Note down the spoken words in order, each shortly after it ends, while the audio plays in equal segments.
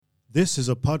This is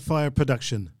a Podfire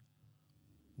production.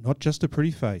 Not Just a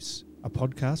Pretty Face, a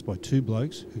podcast by two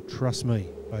blokes who, trust me,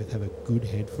 both have a good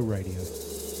head for radio.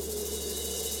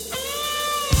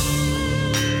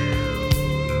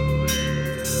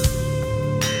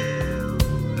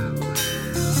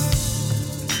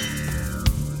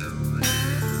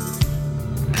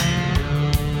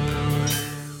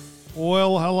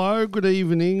 Well, hello, good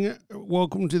evening.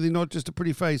 Welcome to the Not Just a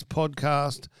Pretty Face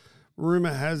podcast.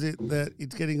 Rumour has it that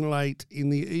it's getting late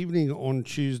in the evening on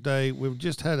Tuesday. We've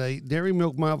just had a Dairy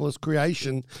Milk Marvellous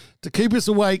creation to keep us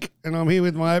awake, and I'm here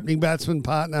with my opening batsman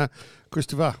partner,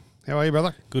 Christopher. How are you,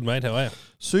 brother? Good, mate. How are you?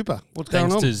 Super. What's going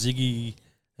on? Thanks to Ziggy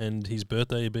and his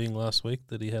birthday being last week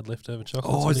that he had leftover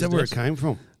chocolate. Oh, is that where it came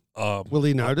from? Will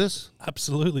he notice?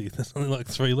 Absolutely. There's only like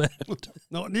 3 left.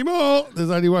 Not anymore. There's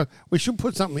only one. We should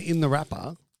put something in the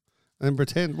wrapper and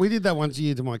pretend. We did that once a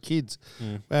year to my kids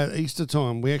at Easter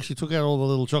time. We actually took out all the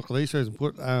little chocolate Easter eggs and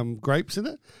put grapes in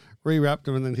it, rewrapped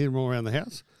them, and then hid them all around the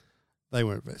house. They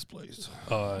weren't best pleased.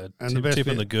 And the best Tip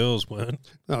and the girls weren't.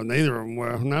 No, neither of them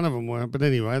were. None of them were. But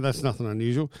anyway, that's nothing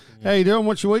unusual. How you doing?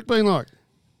 What's your week been like?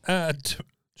 It's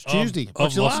Tuesday.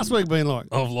 What's your last week been like?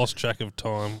 I've lost track of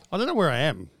time. I don't know where I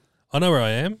am. I know where I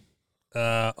am.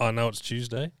 I know it's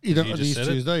Tuesday. You don't know just it's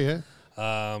Tuesday, yeah?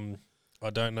 I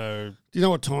don't know. Do you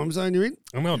know what time zone you're in?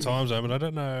 I know what time zone, but I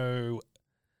don't know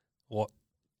what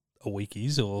a week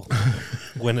is or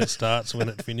when it starts, when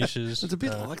it finishes. It's a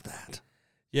bit like that.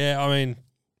 Yeah, I mean,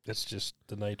 it's just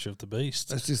the nature of the beast.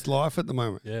 That's just life at the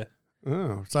moment. Yeah.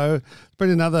 Oh, so it's been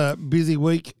another busy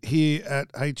week here at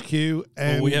HQ.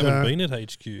 And we haven't been at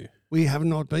HQ. We have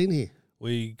not been here.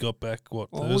 We got back, Thursday?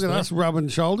 Look at us rubbing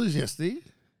shoulders yesterday.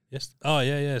 Yes. Oh,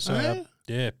 yeah. So,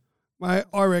 yeah. Mate,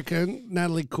 I reckon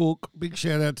Natalie Cook, big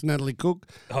shout out to Natalie Cook,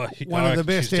 one of the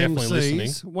best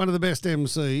MCs, one of the best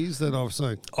MCs that I've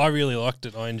seen. I really liked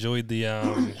it. I enjoyed the...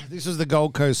 This was the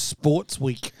Gold Coast Sports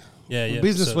Week. Yeah.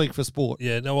 Business week for sport.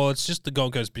 Yeah, no, well, it's just the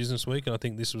Gold Coast Business Week, and I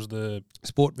think this was the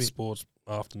sports business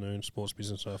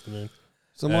afternoon.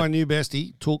 So my new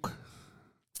bestie, Took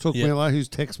Miller, who's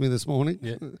texted me this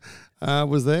morning,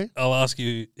 was there. I'll ask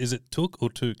you, is it Took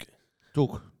or Took?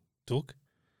 Took. Took?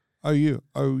 O-U.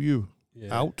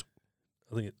 Yeah. Out.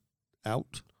 I think it...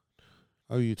 Out.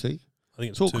 O-U-T. I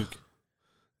think it's Took. Took.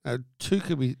 No, Took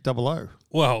could be double O.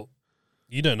 Well,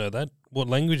 you don't know that. What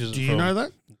language is it from? Do you know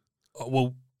that?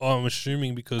 Well, I'm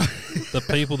assuming because the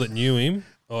people that knew him,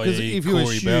 i.e. if you Corey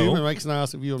assume, Bell, it makes an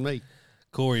ass of you and me.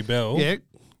 Corey Bell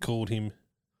called him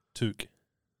Took.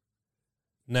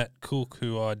 Nat Cook,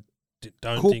 who I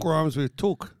don't think... Cook rhymes with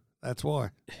Took. That's why.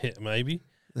 Yeah, maybe.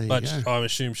 But I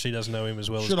assume she doesn't know him as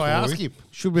well as Corey. Should I ask him?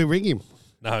 Should we ring him?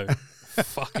 No.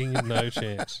 Fucking no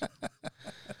chance.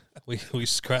 We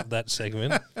scrapped that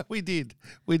segment. We did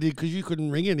because you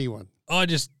couldn't ring anyone. I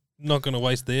just not going to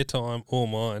waste their time or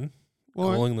mine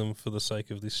calling them for the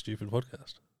sake of this stupid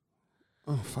podcast.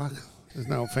 Oh, fuck. There's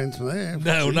no offence for there.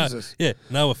 No. Yeah,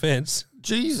 no offence.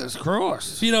 Jesus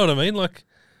Christ. You know what I mean? Like...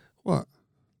 What?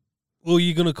 Well,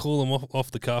 you're going to call them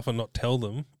off the cuff and not tell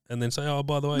them and then say, oh,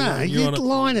 by the way... No, you'd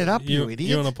line it up, you idiot.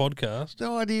 You're on a podcast. The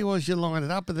idea was you line it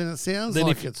up, but then it sounds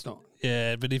like it's not.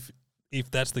 Yeah, but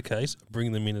if that's the case,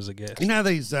 bring them in as a guest. You know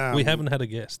these... we haven't had a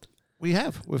guest. We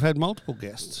have. We've had multiple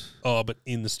guests. Oh, but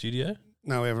in the studio?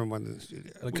 No, we haven't one in the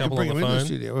studio. Had a couple on the phone? In the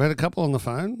studio. We had a couple on the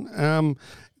phone.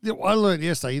 I learned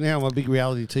yesterday, you know I'm a big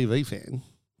reality TV fan.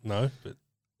 No, but...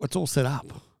 It's all set up.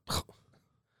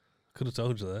 Could have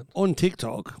told you that. On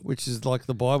TikTok, which is like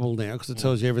the Bible now because it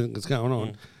tells you everything that's going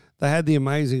on, they had the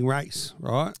Amazing Race,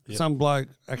 right? Yep. Some bloke,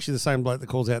 actually the same bloke that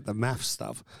calls out the maths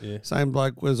stuff, same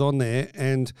bloke was on there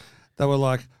and they were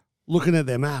like looking at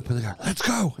their map and they go, let's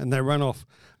go. And they run off.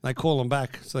 They call them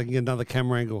back so they can get another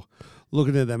camera angle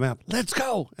looking at their map. Let's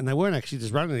go. And they weren't actually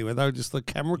just running anywhere. They were just the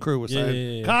camera crew was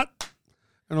saying, cut,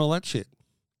 and all that shit.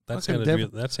 That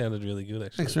sounded really good,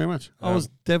 actually. Thanks very much. I was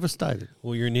devastated.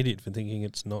 Well, you're an idiot for thinking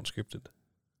it's not scripted.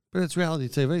 But it's reality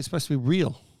TV. It's supposed to be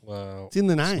real. Well, it's in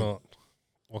the name. It's not.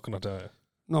 What can I do?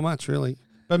 Not much, really.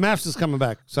 But Maths is coming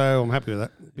back, so I'm happy with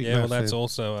that. Big well, that's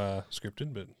also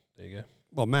scripted, but there you go.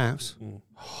 Well, Maths?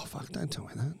 Oh, fuck, don't tell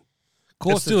me that. Of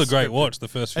course it's still a great watch the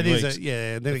first few weeks.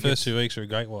 The first 2 weeks are a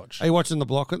great watch. Are you watching The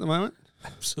Block at the moment?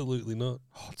 Absolutely not.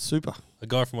 Oh, it's super. A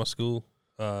guy from my school,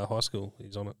 high school,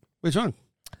 he's on it. Which one?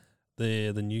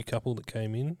 The new couple that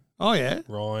came in. Oh, yeah.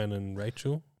 Ryan and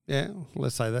Rachel. Yeah,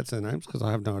 let's say that's their names because I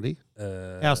have no idea.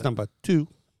 House number 2.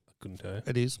 I couldn't tell you.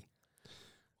 It is.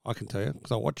 I can tell you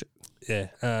because I watch it.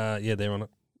 Yeah. Yeah, they're on it.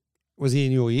 Was he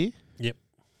in your year? Yep.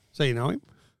 So you know him?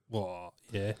 Well,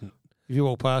 yeah. If you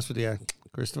walk past with you,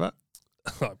 Christopher?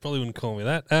 I probably wouldn't call me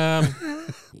that.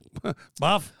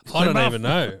 Buff? I don't even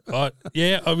know. I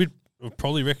would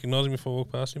probably recognise him if I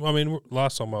walked past him. I mean,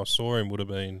 last time I saw him would have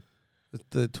been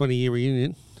The 20-year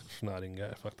reunion. No, I didn't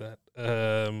go. Fuck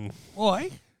that. Why?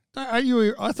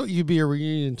 I thought you'd be a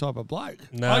reunion type of bloke.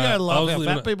 No, I love how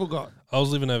fat people got. I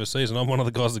was living overseas, and I'm one of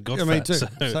the guys that got fat. Me too. So.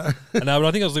 No, but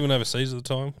I think I was living overseas at the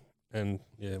time, and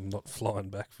I'm not flying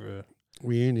back for a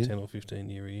reunion, 10 or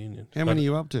 15-year reunion. How many are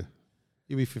you up to?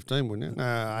 You'll be 15, wouldn't you? No,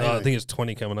 I think it's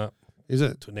 20 coming up. Is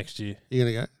it? To next year. You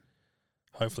gonna go?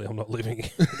 Hopefully, I'm not living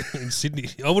in Sydney.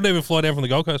 I wouldn't even fly down from the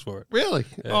Gold Coast for it. Really?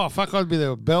 Yeah. Oh fuck! I'd be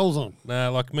there with bells on. Nah,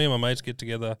 like me and my mates get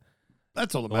together.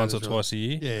 That's all that once matters. or twice a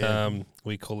year. Yeah.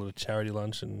 We call it a charity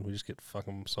lunch, and we just get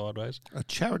fucking sideways. A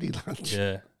charity lunch.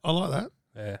 Yeah. I like that.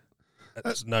 Yeah.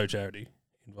 That's no charity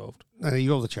involved. No,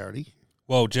 you're the charity.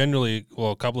 Well, generally,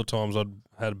 a couple of times I'd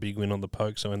had a big win on the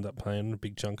poke, so I ended up paying a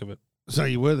big chunk of it. So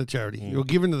you were the charity. You were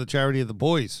given to the charity of the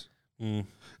boys. Mm.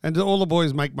 And do all the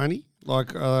boys make money?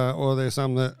 Like, or there's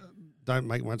some that don't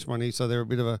make much money, so they're a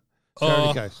bit of a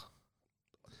charity case.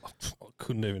 I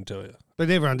couldn't even tell you. But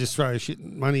everyone just throws shit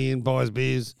money in, buys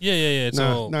beers. Yeah. It's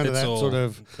all none of that all, sort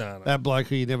of no. that bloke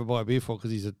who you never buy a beer for because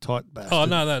he's a tight bastard. Oh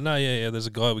no, yeah. There's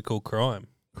a guy we call Crime.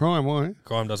 Crime, why?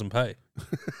 Crime doesn't pay.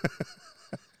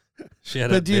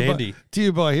 Shout out Bandy. Do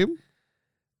you buy him?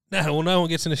 No, well, no one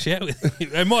gets in a shout with him.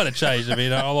 It might have changed. I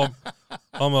mean, I'm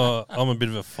a bit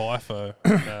of a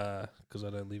FIFO because I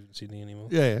don't live in Sydney anymore.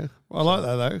 Yeah. I like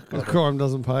that though because Crime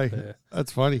doesn't pay. Yeah.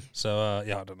 That's funny. So I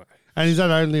don't know. And is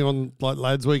that only on like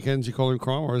lads' weekends you call him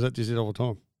Crime, or is that just it all the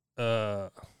time?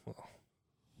 Well,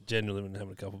 generally when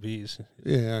having a couple of beers.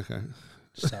 Yeah. Okay.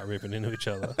 Start ripping into each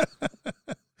other.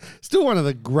 Still one of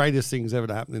the greatest things ever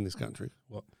to happen in this country.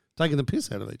 What? Taking the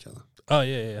piss out of each other. Oh,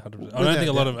 yeah, 100%. I don't think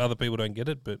a lot of other people don't get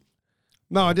it, but...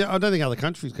 No, I don't think other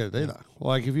countries get it either.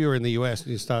 Like, if you were in the US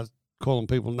and you start calling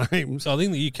people names... So I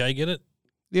think the UK get it.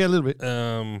 Yeah, a little bit.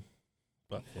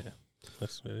 But, yeah,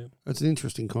 that's about it. That's an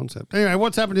interesting concept. Anyway,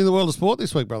 what's happened in the world of sport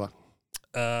this week, brother?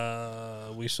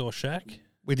 We saw Shaq.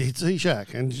 We did see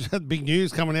Shaq, and big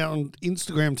news coming out on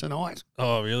Instagram tonight.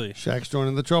 Oh, really? Shaq's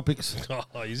joining the Tropics.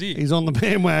 Oh, is he? He's on the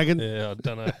bandwagon. Yeah, I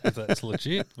don't know if that's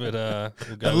legit, but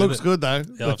we'll go it looks good, though.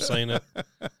 Yeah, I've seen it.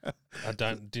 I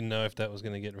didn't know if that was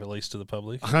going to get released to the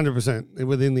public. 100%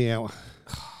 within the hour.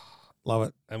 Love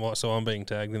it. So I'm being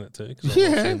tagged in it too because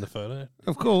I've seen the photo.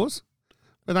 Of course.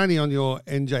 But only on your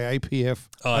NJAPF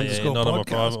 _ not on my podcast,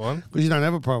 private one. Because you don't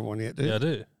have a private one yet, do you? Yeah, I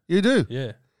do. You do?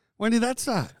 Yeah. When did that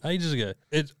start? Ages ago.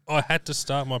 I had to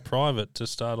start my private to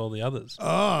start all the others.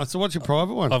 Oh, so what's your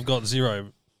private one? I've got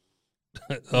zero.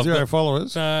 Zero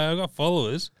followers? No, I've got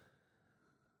followers.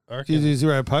 I reckon. Do you do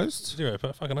zero posts? Zero,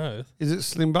 fucking oath. Is it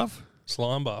Slim Buff?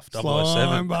 Slime Buff, 007.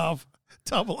 Slime Buff,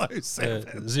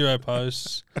 007. 0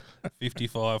 posts,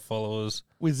 55 followers.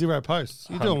 With zero posts.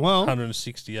 You're doing well.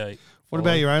 168. What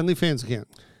about your OnlyFans account?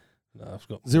 No, I've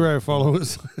got... Zero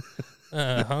followers.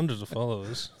 Hundreds of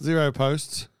followers. Zero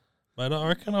posts. Mate, I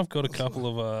reckon I've got a couple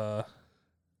of...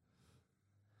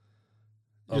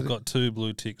 I've got 2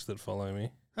 blue ticks that follow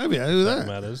me. Have you? Who's that?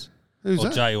 Matters. Who's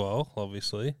that? J-Wall,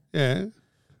 obviously. Yeah.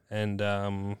 And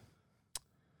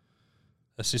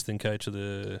assistant coach of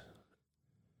the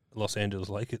Los Angeles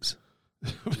Lakers.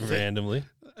 Randomly.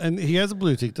 And he has a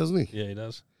blue tick, doesn't he? Yeah, he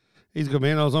does. He's a good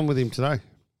man. I was on with him today.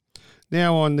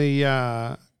 Now on the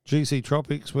GC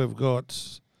Tropics, we've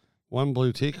got one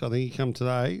blue tick. I think he come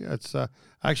today. It's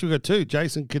actually we've got 2.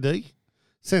 Jason Kadee.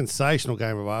 Sensational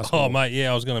game of basketball. Oh, mate,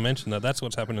 yeah, I was going to mention that. That's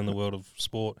what's happened in the world of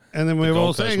sport. And then we've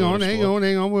also, hang on.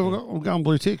 We've got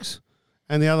blue ticks.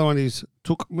 And the other one is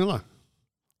Took Miller.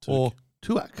 Or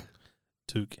Tuak.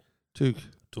 Took.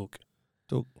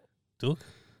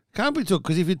 Can't be Took,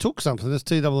 because if you took something, that's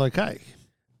T-O-O-K.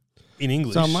 In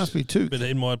English. So it must be Took. But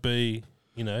it might be,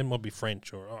 it might be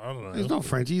French or, I don't know. It's not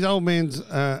French. His old man's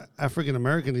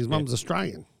African-American. His mum's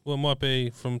Australian. Well, it might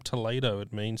be from Toledo.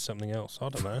 It means something else. I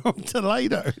don't know. From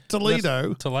Toledo.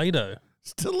 Toledo.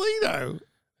 It's Toledo.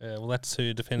 Yeah, well, that's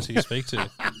who depends who you speak to.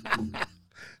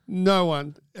 No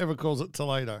one ever calls it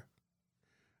Toledo.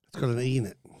 It's got an E in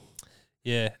it.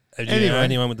 Yeah. Do you know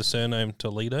anyone with the surname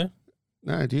Toledo?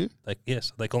 No, do you?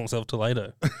 Yes, they call themselves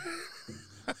Toledo.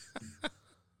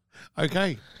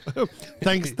 Okay.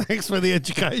 Thanks for the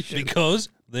education. Because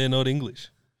they're not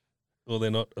English. Or they're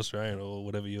not Australian or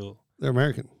whatever They're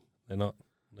American. They're not.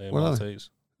 They're What are they? Maltese.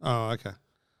 Oh, okay.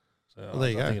 So Well,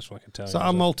 there you I go. think it's like Italian. So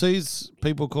are Maltese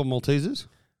people called Maltesers?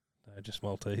 No, just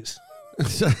Maltese.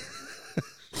 So,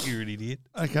 You're an idiot.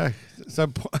 okay. So,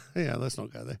 yeah, let's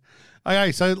not go there.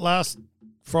 Okay, so last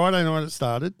Friday night it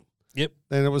started. Yep.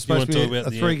 Then it was You supposed to wanna be talk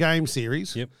about a the 3-game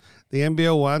series. Yep. The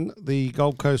NBL1, the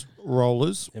Gold Coast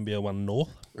Rollers. NBL1 North.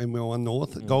 NBL1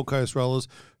 North, Gold Coast Rollers,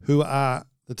 who are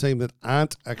the team that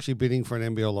aren't actually bidding for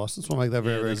an NBL license. We'll make that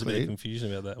very, very there's clear. a bit of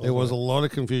confusion about that. There was a lot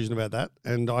of confusion about that,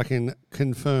 and I can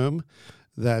confirm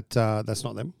that that's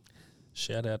not them.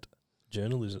 Shout out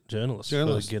journalists.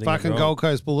 Fucking Gold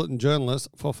Coast Bulletin journalists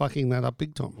for fucking that up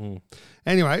big time.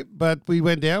 Anyway, but we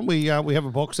went down. We have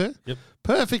a box there. Yep.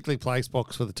 Perfectly placed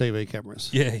box for the TV cameras.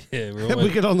 Yeah. We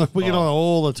get on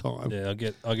all the time. Yeah,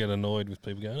 I get annoyed with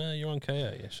people going, "Oh, you're on KO."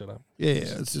 Yeah, shut up. Yeah,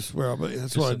 it's just where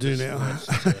that's what I do now.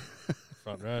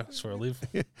 Front row. That's where I live.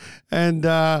 Yeah. And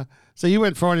so you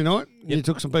went Friday night. Yep. You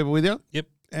took some people with you. Yep.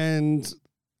 And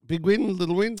big win,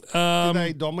 little win. Did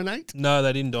they dominate? No,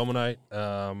 they didn't dominate.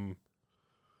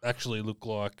 Actually looked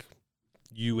like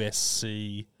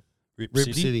USC Rip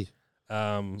City.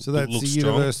 So that's the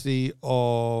University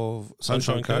of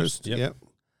Sunshine Coast. Yep.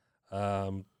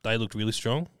 They looked really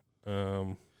strong.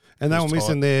 And they were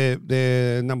missing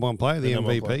their number one player, the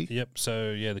MVP. Yep.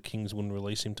 So, the Kings wouldn't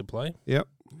release him to play. Yep.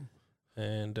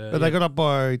 And but they got up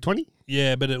by 20?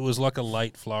 Yeah, but it was like a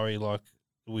late flurry. Like,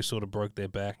 we sort of broke their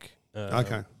back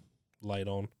late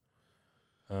on.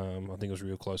 I think it was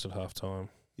real close at halftime.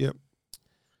 Yep.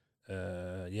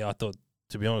 I thought,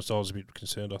 to be honest, I was a bit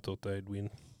concerned. I thought they'd win.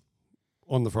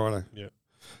 On the Friday. Yeah.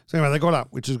 So anyway, they got up,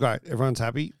 which is great. Everyone's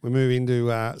happy. We move into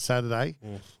Saturday.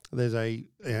 There's a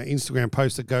Instagram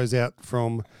post that goes out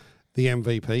from the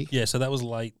MVP. Yeah, so that was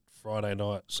late Friday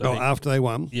night. So after they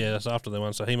won. Yeah, that's after they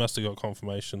won. So he must have got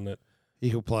confirmation that he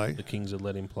could play. The Kings had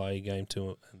let him play game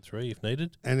 2 and 3 if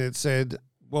needed. And it said,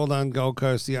 "Well done, Gold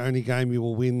Coast. The only game you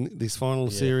will win this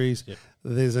final series. Yeah.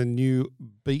 There's a new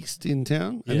beast in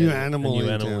town, a new animal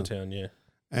in town. Yeah,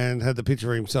 and had the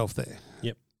picture of himself there.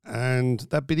 Yep, and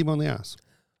that bit him on the ass.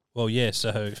 Well, yeah.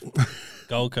 So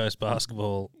Gold Coast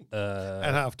basketball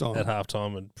at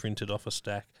halftime had printed off a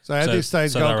stack. So at this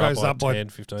stage, Gold Coast up by 10,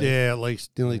 15. Yeah, at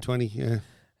least nearly 20. Yeah,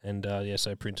 and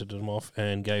so printed them off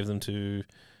and gave them to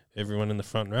everyone in the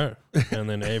front row, and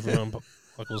then everyone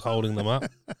was holding them up.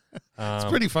 It's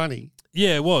pretty funny.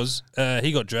 Yeah, it was.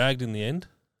 He got dragged in the end.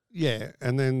 Yeah,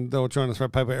 and then they were trying to throw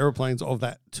paper aeroplanes of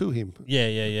that to him.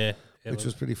 Yeah. Which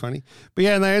was pretty funny. But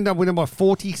yeah, and they ended up winning by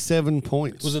 47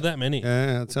 points. Was it that many?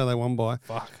 Yeah, that's how they won by.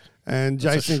 Fuck. And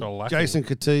Jason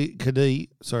Cadee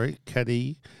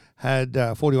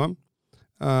had 41.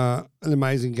 An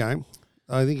amazing game.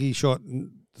 I think he shot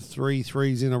 3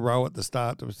 threes in a row at the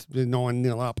start. It was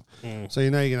 9-0 up. So you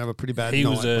know you're going to have a pretty bad night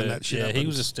when that shit happens. He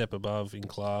was a step above in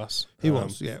class. He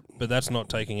was, yeah. But that's not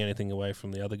taking anything away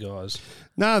from the other guys.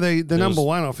 No, the number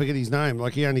one, I forget his name.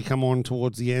 Like he only come on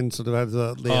towards the end, sort of had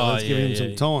let's give him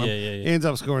some time. Yeah. He ends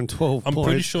up scoring 12 points. I'm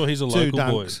pretty sure he's a local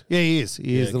boy. Yeah, he is.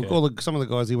 He is. Okay. Some of the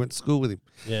guys, he went to school with him.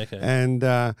 Yeah, okay. And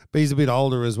but he's a bit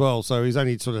older as well, so he's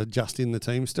only sort of just in the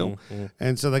team still.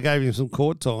 And so they gave him some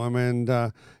court time, and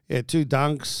 2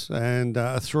 dunks and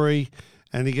a 3,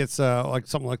 and he gets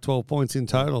something like 12 points in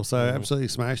total. So absolutely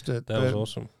smashed it. That was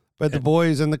awesome. But the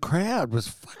boys and the crowd was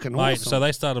fucking awesome. So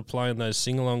they started playing those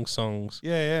sing-along songs.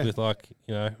 Yeah. With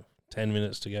 10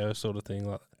 minutes to go, sort of thing.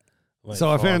 So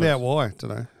I found out why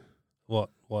today. What?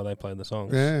 Why they played the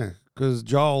songs? Yeah, because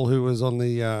Joel, who was on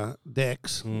the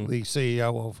decks, the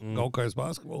CEO of Gold Coast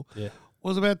Basketball,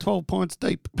 was about 12 points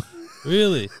deep.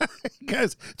 Really? He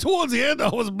goes, towards the end, I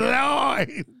was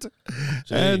blind.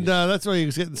 Jeez. And that's why he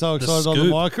was getting so excited on the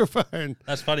microphone.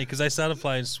 That's funny because they started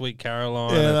playing Sweet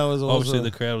Caroline. Yeah, that was awesome. Obviously,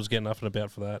 the crowd was getting up and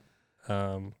about for that.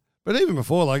 But even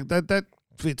before, that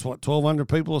fits, 1,200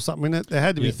 people or something in it? There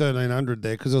had to be 1,300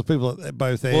 there because there was people at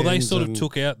both ends. Well, they sort of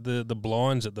took out the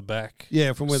blinds at the back.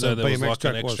 Yeah, from where the BMX there was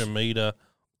track an extra metre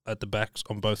at the backs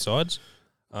on both sides.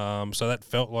 So that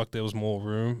felt like there was more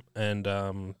room,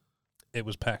 and it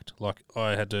was packed. Like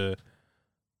I had to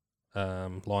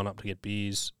line up to get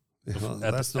beers.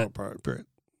 That's not appropriate.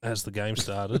 As the game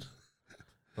started,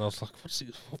 and I was like, "What's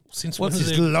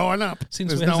this line up?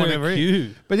 Since there's no one ever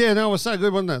here?" But yeah, no, it was so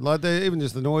good, wasn't it? Like even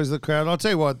just the noise of the crowd. I'll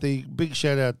tell you what, the big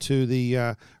shout out to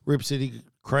the Rip City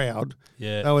crowd.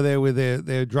 Yeah, they were there with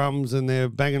their drums and they're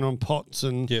banging on pots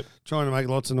and trying to make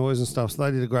lots of noise and stuff. So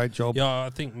they did a great job. Yeah, I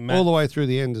think Matt, all the way through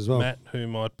the end as well. Matt, who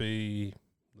might be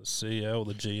the CEO or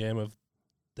the GM of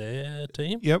their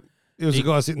team. Yep. It was the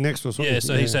guy sitting next to us. Yeah,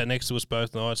 so he sat next to us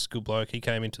both nights. Good bloke. He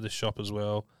came into the shop as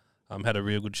well. Had a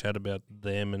real good chat about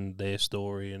them and their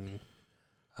story, and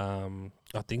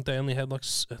I think they only had I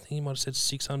think he might have said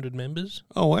 600 members.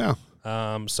 Oh wow!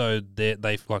 So they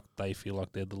feel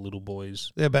like they're the little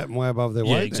boys. They're batting way above their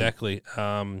weight. Yeah, exactly.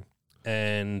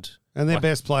 And their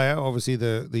best player, obviously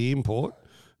the import.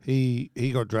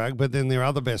 He got dragged, but then their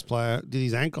other best player did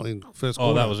his ankle in first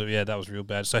quarter. Oh, that was real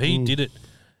bad. So he did it,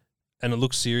 and it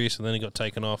looked serious, and then he got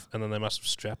taken off, and then they must have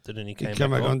strapped it, and he came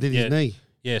back on. Did his knee.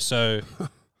 Yeah, so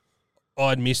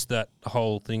I'd missed that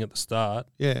whole thing at the start.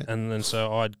 Yeah. And then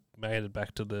so I'd made it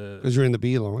back to Because you're in the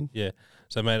beer line. Yeah.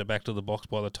 So I made it back to the box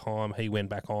by the time he went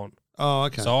back on. Oh,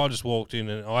 okay. So I just walked in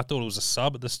and I thought it was a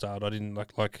sub at the start. I didn't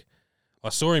like I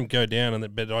saw him go down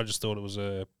but I just thought it was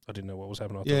I didn't know what was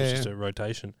happening. I thought it was just a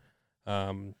rotation.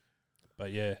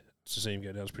 But yeah, to see him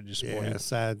go down was pretty disappointing. Yeah,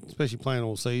 sad, especially playing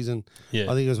all season. Yeah. I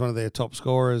think he was one of their top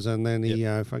scorers, and then he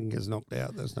fucking gets knocked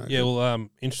out. There's no. Yeah, well,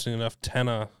 interesting enough,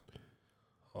 Tanner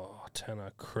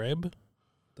Kreb,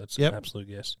 that's an absolute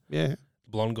guess. Yeah,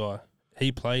 blonde guy.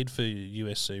 He played for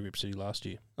USC Rip City last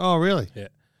year. Oh, really? Yeah.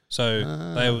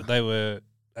 So they were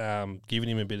giving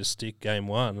him a bit of stick game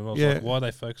one, and I was like, why are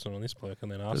they focusing on this bloke?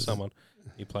 And then asked someone.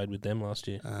 He played with them last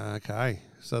year. Okay.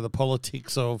 So the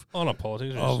politics of... not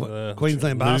politics. Of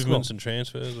Queensland basketball. Movements and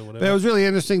transfers or whatever. But it was really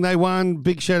interesting. They won.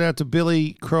 Big shout out to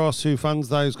Billy Cross, who funds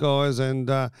those guys, and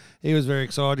he was very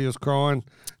excited. He was crying.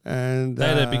 And they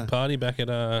had a big party back at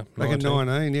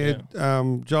 19, yeah.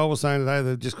 Joel was saying today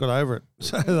they just got over it.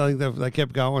 So I think they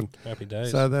kept going. Happy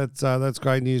days. So that's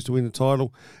great news to win the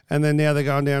title. And then now they're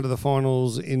going down to the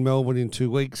finals in Melbourne in 2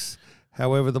 weeks.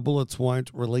 However, the Bullets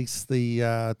won't release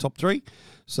the top three.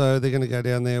 So they're going to go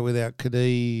down there without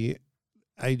Kadee,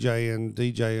 AJ and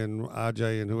DJ and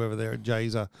RJ and whoever they're at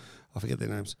Jays. I forget their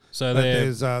names. So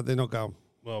they're not going.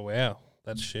 Well, wow.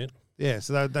 That's shit. Yeah,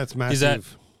 so that's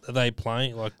massive. Are they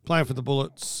playing playing for the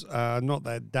Bullets? Not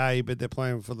that day, but they're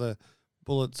playing for the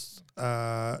Bullets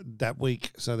that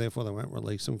week. So therefore, they won't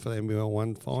release them for the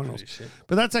NBL1 Finals.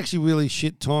 But that's actually really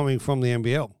shit timing from the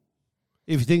NBL,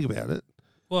 if you think about it.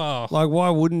 Well, why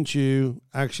wouldn't you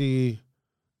actually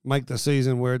make the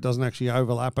season where it doesn't actually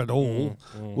overlap at all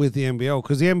with the NBL?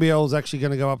 Because the NBL is actually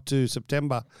going to go up to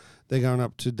September. They're going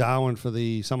up to Darwin for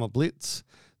the Summer Blitz,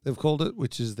 they've called it,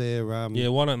 which is their...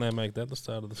 why don't they make that the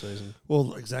start of the season?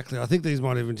 Well, exactly. I think these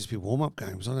might even just be warm-up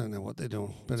games. I don't know what they're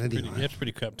doing. But anyway. It's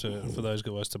pretty crap for those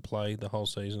guys to play the whole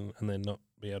season and then not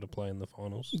be able to play in the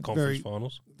finals, conference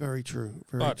finals. Very true.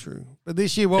 Very true. But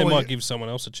this year... It might give someone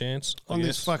else a chance, on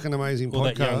this fucking amazing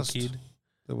podcast that young kid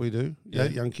that we do. Yeah,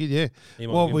 that young kid, yeah.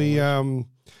 What we'll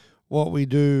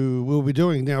be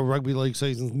doing now, rugby league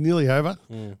season's nearly over.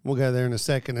 We'll go there in a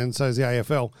second, and so is the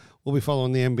AFL. We'll be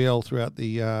following the NBL throughout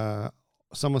the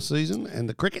summer season and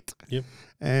the cricket. Yep.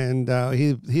 And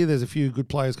here there's a few good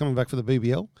players coming back for the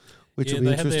BBL, which will be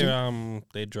interesting. They had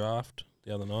their draft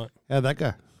the other night. How'd that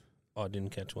go? I didn't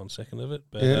catch 1 second of it.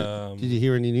 But did you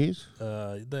hear any news?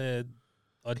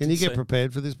 Can you get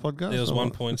prepared for this podcast? There was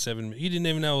 1.7. You didn't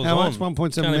even know it was on. How much?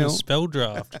 1.7 Can't mil? even spell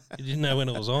draft. You didn't know when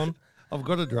it was on. I've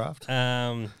got a draft.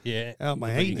 Yeah. Out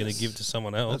my anus. You're going to give to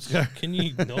someone else. Can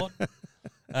you not?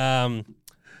 The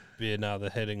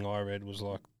heading I read was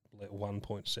like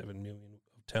 1.7 million of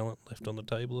talent left on the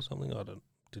table or something. I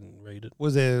didn't read it.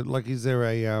 Was there is there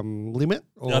a limit?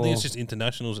 Or? No, I think it's just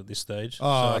internationals at this stage.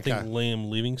 I think Liam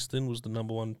Livingston was the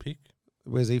number one pick.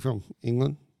 Where's he from?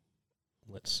 England?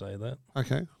 Let's say that.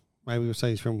 Okay. Maybe we'll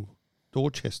say he's from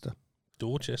Dorchester.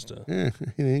 Dorchester? Yeah,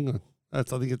 in England. I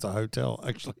think it's a hotel,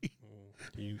 actually.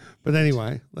 But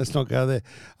anyway, let's not go there.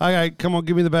 Okay, come on,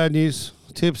 give me the bad news.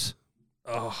 Tips.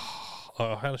 I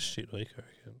had a shit week, I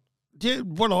reckon. Yeah,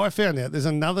 what I found out, there's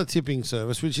another tipping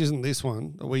service, which isn't this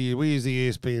one. We use the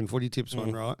ESPN Footy Tips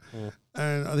one, right?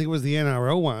 And I think it was the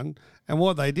NRL one. And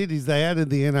what they did is they added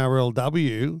the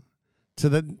NRLW to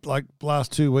the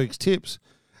last 2 weeks tips.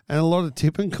 And a lot of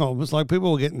tipping comps,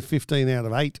 people were getting 15 out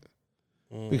of 8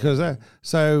 because of that.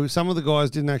 So some of the guys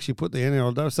didn't actually put the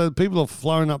NRLW. So people have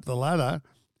flown up the ladder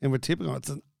and were tipping on it.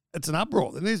 It's an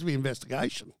uproar. There needs to be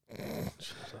investigation.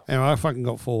 And I fucking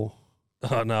got 4.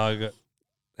 Oh, no, I got...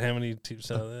 How many tips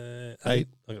are there? 8.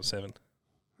 I got 7.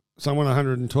 Someone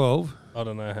 112. I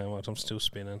don't know how much. I'm still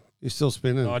spinning. You're still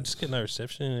spinning? I just get no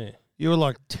reception in here. You were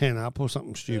like 10 up or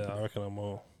something stupid. Yeah, I reckon I'm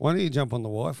more. Why don't you jump on the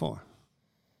Wi-Fi?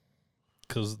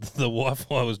 Because the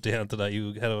Wi-Fi was down today.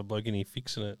 You had a bloke in here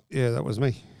fixing it. Yeah, that was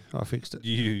me. I fixed it.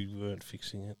 You weren't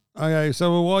fixing it. Okay,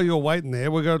 so while you're waiting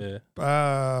there, we got, what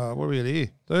are we got here?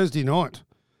 Thursday night,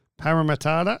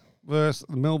 Parramatta versus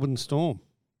the Melbourne Storm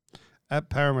at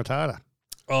Parramatta.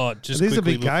 Oh, just quickly a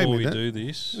big before game, we do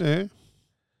this. Yeah.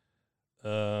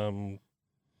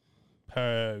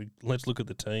 Let's look at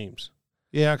the teams.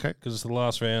 Yeah, okay. Because it's the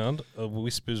last round.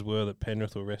 Whispers were that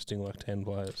Penrith were resting 10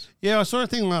 players. Yeah, I saw a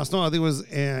thing last night. I think it was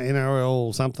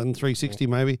NRL something, 360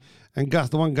 maybe. And Gus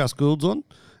Gould's on.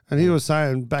 And he was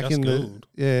saying back Gus in Gould.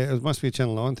 it must be a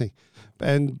Channel 9 thing.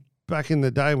 And back in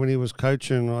the day when he was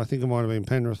coaching, I think it might have been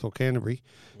Penrith or Canterbury,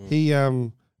 he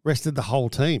rested the whole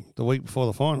team the week before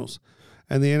the finals.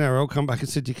 And the NRL come back and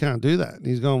said, you can't do that. And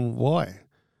he's gone, why?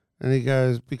 And he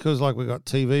goes, because we've got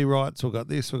TV rights, we've got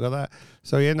this, we've got that.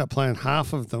 So he ended up playing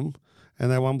half of them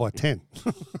and they won by 10.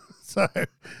 So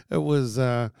it was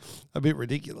a bit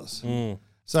ridiculous. Mm.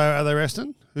 So are they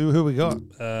resting? Who we got?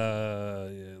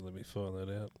 Yeah, let me find that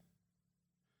out.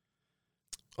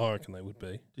 I reckon they would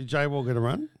be. Did J-Ball get a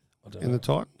run I don't in know. the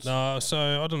Titans? No,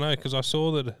 so I don't know because I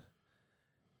saw that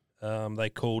they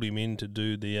called him in to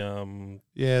do the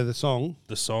song.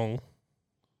 the song.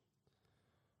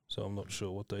 So I'm not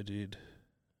sure what they did.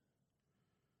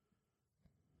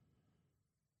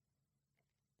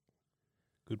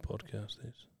 Good podcast,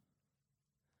 this.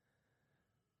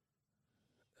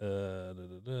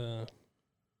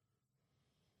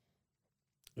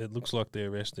 It looks like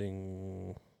they're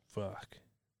resting. Fuck.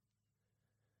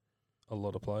 A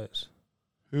lot of players.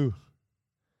 Who?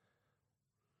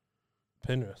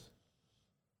 Penrith.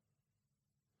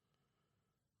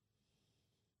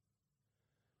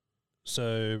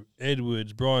 So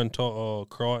Edwards, Brian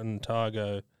Crichton,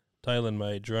 Targo, Taylor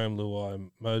May, Jerome Luai,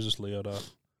 Moses Leota,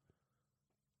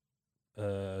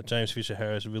 James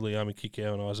Fisher-Harris, Viliami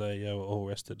Kikau and Isaiah Yeo are all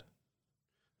rested.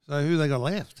 So who they got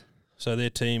left? So their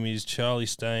team is Charlie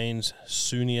Staines,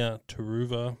 Sunia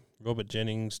Taruva, Robert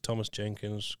Jennings, Thomas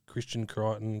Jenkins, Christian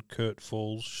Crichton, Kurt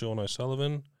Falls, Sean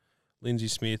O'Sullivan, Lindsay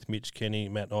Smith, Mitch Kenny,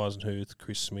 Matt Eisenhuth,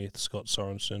 Chris Smith, Scott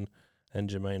Sorensen, and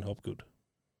Jermaine Hopgood.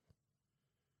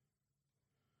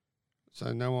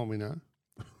 So no one we know.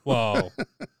 Well,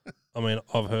 I mean,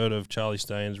 I've heard of Charlie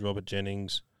Staines, Robert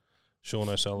Jennings, Sean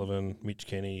O'Sullivan, Mitch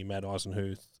Kenny, Matt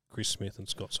Eisenhuth, Chris Smith, and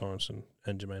Scott Sorensen,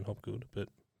 and Jermaine Hopgood. But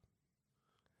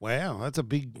wow, that's a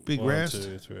big 1, rest.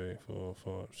 2, 3, 4,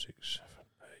 5, 6, 7,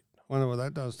 8. Wonder what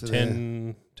that does to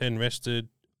 10 rested.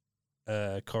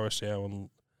 Coruscant and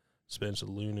Spencer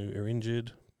Lunu are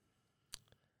injured.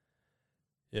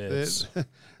 Yeah, it's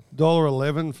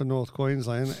 $1.11 for North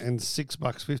Queensland and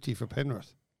 $6.50 for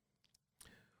Penrith.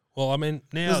 well, I mean,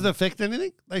 now Does it affect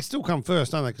anything? They still come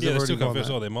first, don't they? 'Cause yeah, they've they still already come gone first.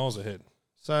 there. Oh, they're miles ahead.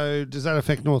 So does that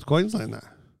affect North Queensland though?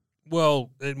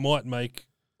 Well, it might make.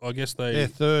 I guess They're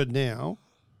third now.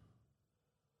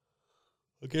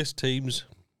 I guess teams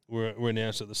were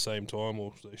announced at the same time,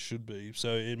 or they should be.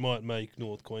 So it might make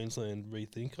North Queensland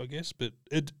rethink, I guess. But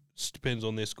it just depends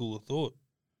on their school of thought.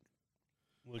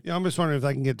 Like, Yeah, I'm just wondering if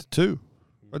they can get to 2.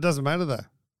 It doesn't matter though,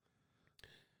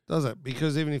 does it?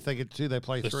 Because even if they get to 2, they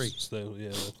play 3. they'll play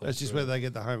That's just 3. where they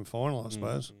get the home final, I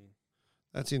suppose. Mm.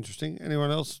 That's interesting.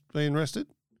 Anyone else being rested?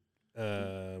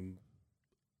 I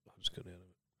just got out of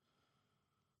it.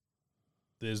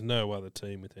 There's no other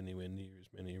team with anywhere near as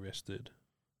many rested.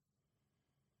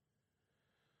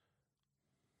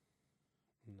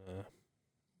 No.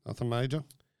 Nothing major.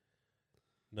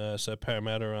 No, so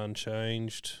Parramatta are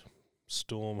unchanged.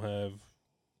 Storm have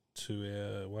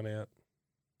 1 out.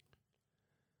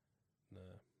 No.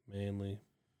 Manly.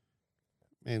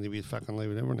 Man, they'd be fucking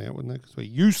leaving everyone out, wouldn't they? Because we're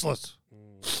useless.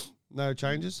 No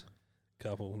changes.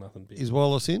 Couple, nothing big. Is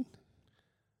Wallace in?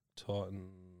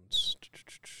 Titans.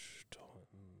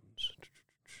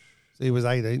 So he was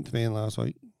 18th man last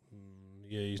week.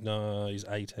 Yeah, he's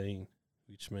 18,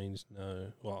 which means no.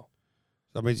 Well,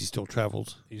 That means he still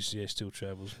travels. he's still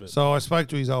travels, but So I spoke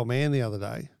to his old man the other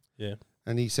day, yeah.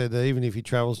 and he said that even if he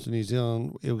travels to New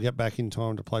Zealand, he'll get back in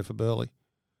time to play for Burleigh.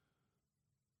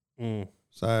 Mm.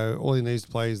 So all he needs to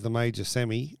play is the major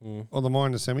semi or the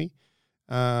minor semi,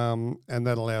 and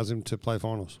that allows him to play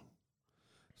finals.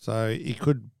 So he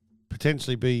could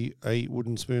potentially be a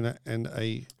wooden spooner and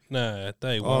a No,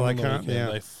 they Oh, won they on the can't weekend.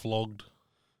 now. They flogged.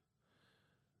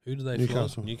 Who did they Newcastle.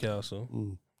 flog? Newcastle.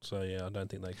 Mm. So yeah, I don't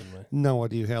think they can make. No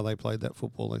idea how they played that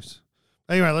football list.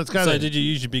 Anyway, let's go. So then. did you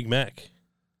use your Big Mac?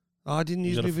 Oh, I didn't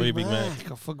You use got my a free Big Big Mac?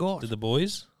 Mac. I forgot. Did the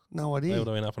boys? No They idea. would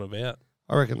have been up and about.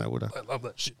 I reckon they would have. I love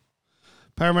that shit.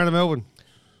 Parramatta, Melbourne.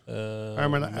 Melbourne.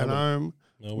 Parramatta at home.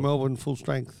 Melbourne. Melbourne full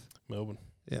strength. Melbourne.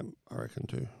 Yeah, I reckon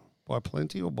too. By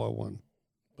plenty or by 1?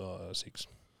 By 6.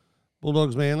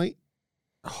 Bulldogs, Manly.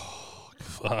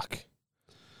 Fuck.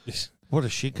 What a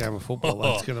shit game of football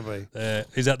that's going to be.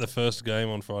 Is that the first game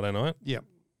on Friday night? Yep.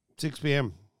 6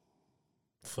 p.m.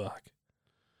 Fuck.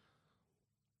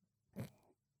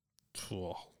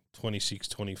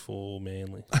 26-24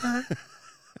 Manly.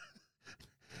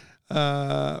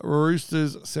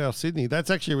 Roosters, South Sydney. That's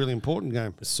actually a really important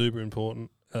game. It's super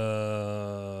important.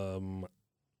 I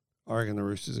reckon the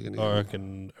Roosters are going to I get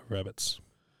reckon Rabbits.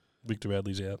 Victor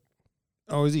Radley's out.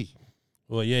 Oh, is he?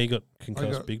 Well, yeah, he got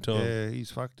concussed big time. Yeah,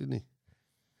 he's fucked, didn't he?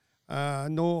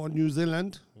 New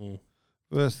Zealand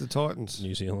versus the Titans.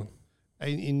 New Zealand.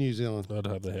 In New Zealand. I'd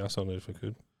have the house on it if I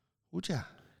could. Would ya?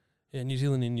 Yeah, New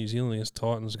Zealand against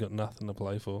Titans got nothing to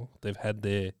play for. They've had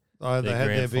their Oh, they their had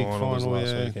their grand big final was final,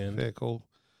 last yeah. weekend. Fair call.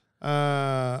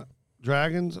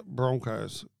 Dragons,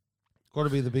 Broncos. Got to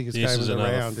be the biggest This game is of the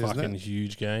another round, isn't fucking it?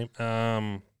 huge game.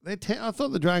 I thought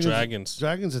the Dragons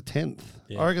are 10th.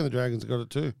 Yeah. I reckon the Dragons have got it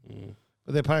too. Mm.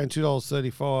 But they're paying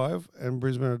 $2.35 and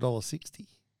Brisbane $1.60.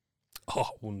 Oh,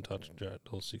 wouldn't touch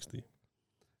 $1.60.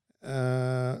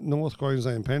 North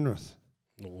Queensland, Penrith.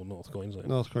 Or North Queensland.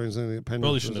 North Queensland, Penrith.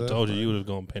 Probably shouldn't have told you. Reserve. You would have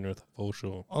gone Penrith for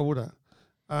sure. I would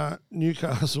have.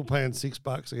 Newcastle paying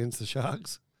 $6 against the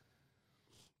Sharks.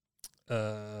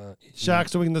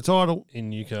 Sharks to win the title. in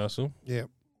Newcastle. Yeah.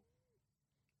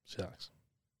 Sharks.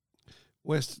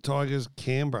 West Tigers,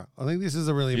 Canberra. I think this is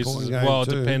a really important game Well, it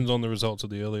too. depends on the results of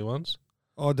the earlier ones.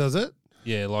 Oh, does it?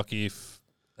 Yeah, like if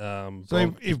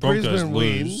if Broncos Brisbane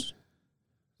win- lose,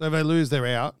 So if they lose, they're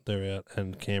out. they're out,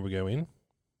 and Canberra go in.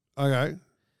 Okay.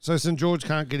 So St George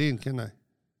can't get in, can they?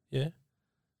 Yeah.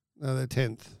 No, they're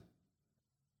 10th.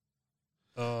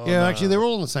 Oh, Yeah, no. actually, they're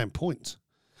all on the same points.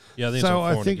 Yeah, I think So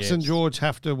it's I think St George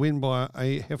have to win by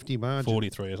a hefty margin.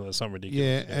 43 or something, something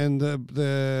ridiculous. Yeah, and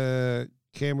the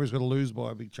Canberra's got to lose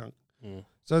by a big chunk. Mm.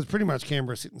 So it's pretty much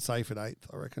Canberra sitting safe at 8th,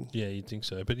 I reckon. Yeah, you'd think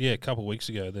so. But yeah, a couple of weeks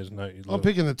ago, there's no. I'm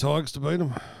picking the Tigers to beat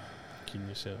them Kidding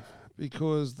yourself.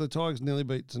 because the Tigers nearly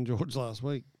beat St George last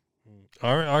week.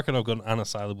 I reckon I've got an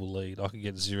unassailable lead. I could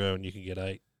get 0 and you could get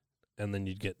 8, and then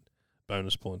you'd get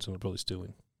bonus points and I'd probably still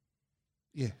win.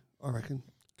 Yeah, I reckon.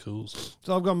 Cool.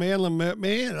 So I've got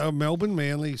Melbourne,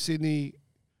 Manly, Sydney,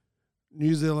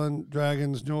 New Zealand,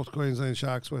 Dragons, North Queensland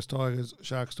Sharks, West Tigers,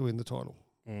 Sharks to win the title.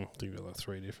 I think we've got like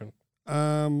 3 different.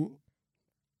 What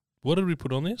What did we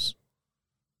put on this?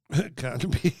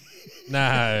 can't be.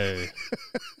 No.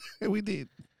 We did.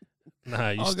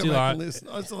 No, you I'll go still back aren't. and listen.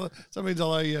 That means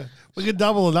I'll owe you. We can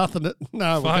double or nothing it.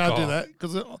 No, we Fuck can't do off. that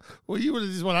because you would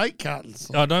have just want 8 cartons.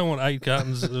 I don't want 8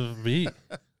 cartons of beer.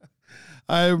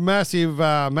 A massive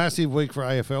week for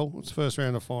AFL. It's the first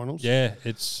round of finals. Yeah,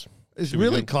 it's It's should be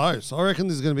really good. close. I reckon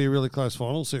this is going to be a really close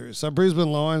final series. So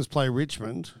Brisbane Lions play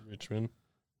Richmond. Richmond.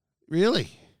 Really?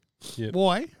 Yep.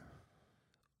 Why?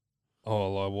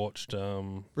 Oh, well, I watched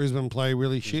Brisbane play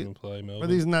really Brisbane shit. play Melbourne.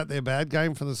 But isn't that their bad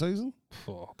game for the season?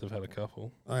 Oh, they've had a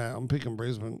couple. Oh, yeah, I'm picking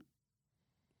Brisbane.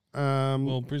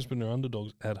 Well, Brisbane are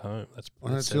underdogs at home. That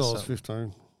that's says something.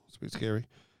 $2.15. It's a bit scary.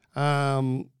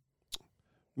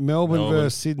 Melbourne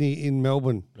versus Sydney in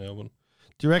Melbourne. Melbourne.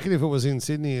 Do you reckon if it was in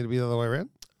Sydney, it'd be the other way around?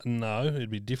 No, it'd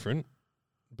be different,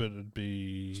 but it'd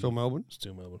be Still Melbourne?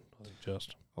 Still Melbourne. I think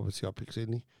just Obviously, I pick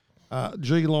Sydney.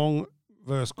 Geelong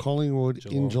versus Collingwood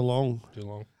in Geelong.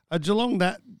 Geelong. Are Geelong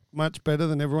that much better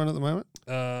than everyone at the moment?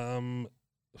 No,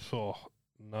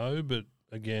 but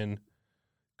again,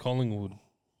 Collingwood.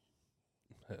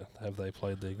 Have they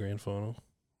played their grand final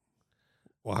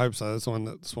Well, I hope so. That's the one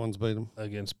that the Swans beat them.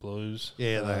 against Blues?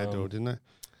 Yeah, they had to, didn't they?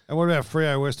 And what about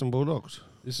Freo Western Bulldogs?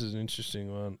 This is an interesting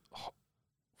one.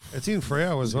 It's in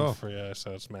Freo as well. Freo,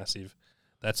 so it's massive.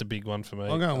 That's a big one for me.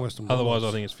 I'm going Western Bulldogs. Otherwise,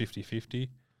 I think it's 50-50.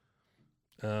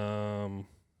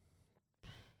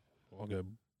 I'll go.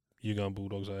 You going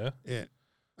Bulldogs, are you? Yeah.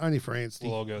 Only for Anstey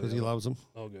Well, I'll go because the he other. loves them.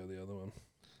 I'll go the other one.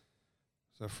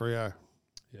 So Freo.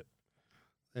 Yep.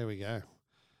 There we go.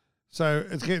 So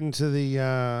it's getting to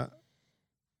the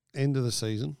end of the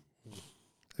season.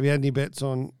 Have you had any bets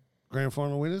on grand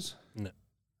final winners? No.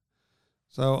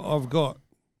 So I've got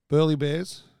Burleigh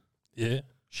Bears, Yeah.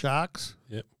 Sharks,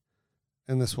 Yep.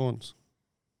 and the Swans.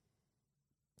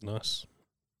 Nice.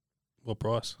 What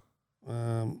price?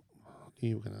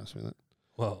 You were going to ask me that.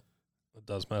 Well, it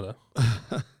does matter.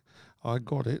 I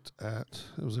got it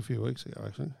was a few weeks ago,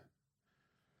 actually.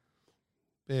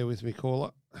 Bear with me,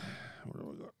 caller. What have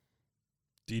I got?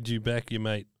 Did you back your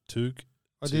mate Took?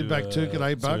 I did back Took at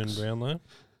 $8. To win Brownlow?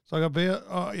 So I got beer.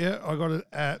 Oh, yeah, I got it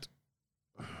at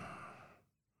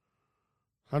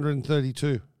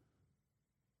 132.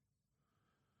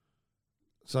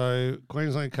 So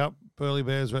Queensland Cup, Burleigh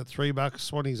Bears were at $3,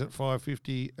 Swannies at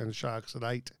 $5.50, and Sharks at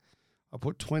 $8. I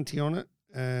put 20 on it,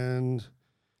 and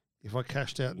if I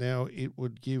cashed out now, it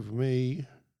would give me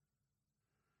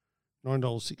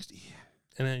 $9.60.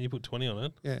 And then you put 20 on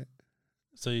it, Yeah,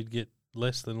 so you'd get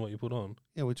less than what you put on.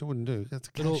 yeah, which I wouldn't do. That's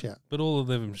a But all, cash out. but all of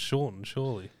them shortened,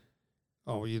 surely.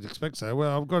 Oh, well, you'd expect so.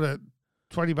 Well, I've got it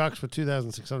 $20 for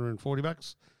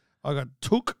 $2,640. I got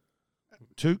Took,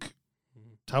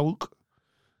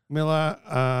 Miller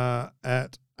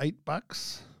at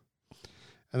 $8,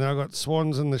 and then I got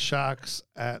Swans and the Sharks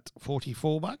at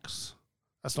 $44.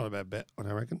 That's not a bad bet, I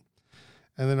don't reckon.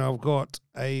 And then I've got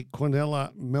a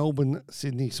Quinella Melbourne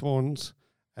Sydney Swans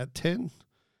at 10,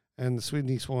 and the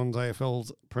Sydney Swans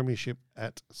AFL's Premiership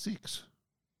at 6.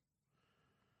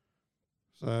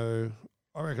 So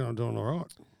I reckon I'm doing all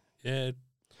right. Yeah,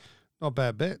 Not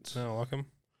bad bets. no, I like them.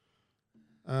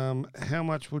 How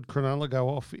much would Cronulla go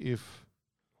off if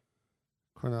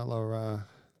Cronulla.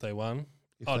 They won.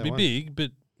 If Oh, they it'd be won. big,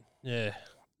 but yeah.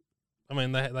 I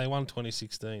mean, they won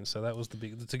 2016, so that was the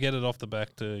big to get it off the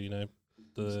back to That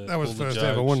was all the first jokes.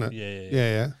 ever, wasn't it? Yeah.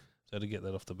 Yeah. So to get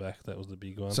that off the back, that was the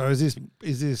big one. So is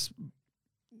this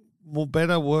more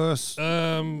better, worse?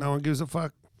 No one gives a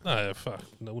fuck. No, fuck.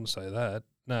 I wouldn't say that.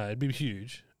 No, it'd be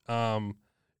huge. I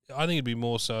think it'd be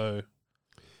more so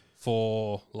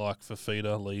for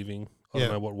Fafita leaving. I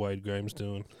don't know what Wade Graham's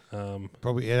doing.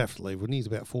 Probably he'd have to leave, wouldn't he? He's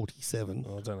about 47.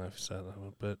 I don't know if it's that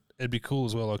one, but it'd be cool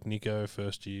as well. Like Nico,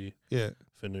 first year. Yeah.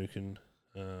 Finucane.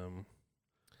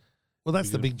 Well, that's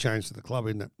the big change to the club,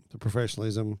 isn't it? The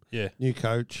professionalism. Yeah. New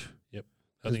coach. Yep.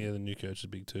 I think the new coach is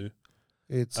big too.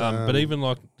 It's but even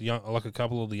like a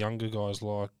couple of the younger guys,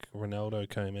 like Ronaldo,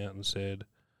 came out and said,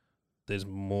 "There's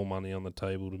more money on the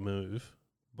table to move,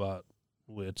 but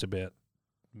it's about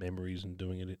memories and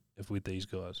doing it with these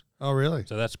guys." Oh, really?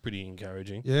 So that's pretty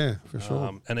encouraging. Yeah, for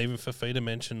sure. And even Fafita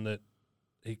mentioned that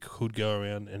he could go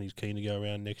around and he's keen to go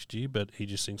around next year, but he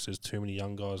just thinks there's too many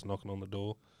young guys knocking on the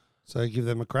door. So give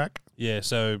them a crack? Yeah,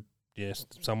 so yes,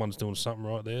 someone's doing something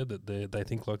right there that they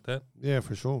think like that. Yeah,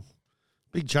 for sure.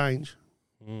 Big change.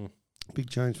 Big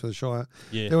change for the Shire.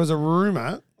 Yeah. There was a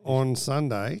rumour on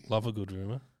Sunday Love a good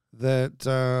rumour. that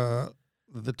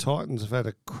the Titans have had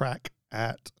a crack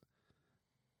at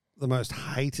the most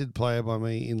hated player by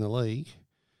me in the league,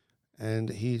 and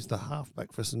he's the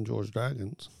halfback for St George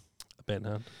Dragons, Ben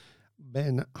Hunt.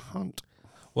 Ben Hunt.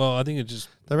 Well, I think it just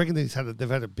They reckon they've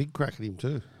had a big crack at him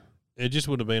too.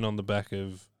 would have been on the back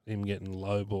of him getting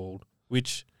lowballed,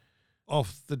 which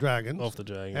Off the Dragons. off the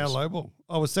Dragons. How low ball?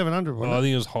 Oh, it was 700, Well, wasn't I it?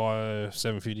 think it was high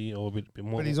 750 or a bit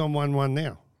more. But he's on 1-1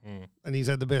 now. Mm. And he's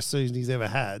had the best season he's ever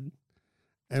had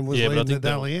and was Yeah, but I leading the think that-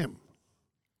 Dally M.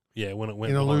 Yeah, when it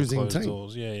went in a behind losing closed team.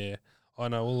 doors. Yeah. I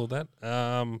know all of that.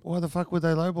 Why the fuck would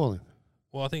they lowball him?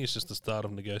 Well, I think it's just the start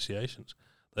of negotiations.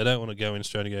 They don't want to go in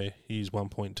straight and go, here's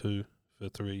 1.2 for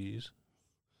 3 years.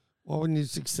 Why wouldn't you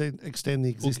just extend the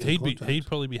existing contract? He'd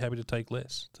probably be happy to take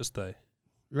less to stay.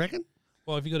 You reckon?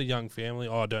 Well, if you've got a young family,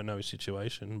 I don't know his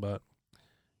situation, but,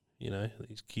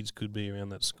 these kids could be around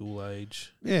that school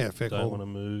age. Yeah, fair Don't call. want to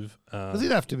move. Does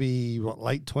it have to be,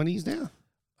 late 20s now?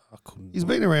 I couldn't. He's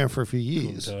been around for a few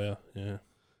couldn't years. tell you, yeah.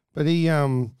 But he,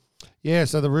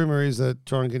 so the rumour is that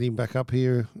try and get him back up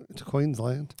here to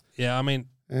Queensland. Yeah, I mean,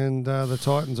 And the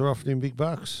Titans are offering him big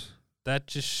bucks. that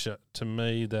just, to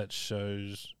me, that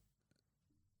shows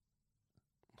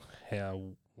how,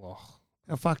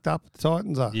 How fucked up the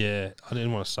Titans are. yeah, I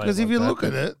didn't want to say it Because if like you that, look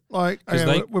at but- it, like, 'Cause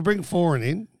okay, they- we'll bring Foran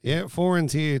in. Yeah,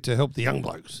 Foran's here to help the young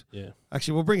blokes. Yeah.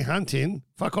 Actually, we'll bring Hunt in.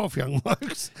 Fuck off, young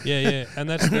blokes. Yeah, and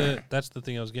that's the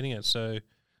thing I was getting at. So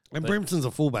And They- Brimson's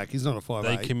a fullback. He's not a 5'8".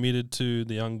 they committed to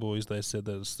the young boys. They said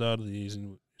that at the start of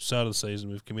the season,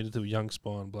 we've committed to a young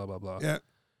spine, blah, blah, blah. Yeah.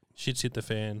 Shit's hit the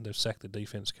fan. They've sacked the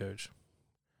defense coach.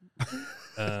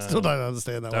 Still don't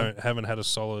understand that one. Haven't had a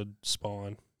solid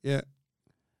spine. Yeah.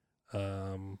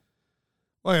 Um,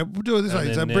 Oh, yeah, we'll do it this And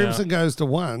way. So then now- Brimson goes to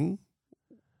 1.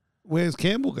 Where's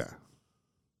Campbell go?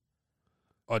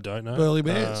 I don't know. Burley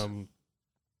Bears.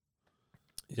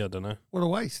 Yeah, I don't know. What a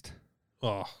waste.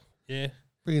 Oh, yeah.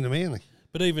 Bring him to Manly.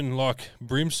 But even like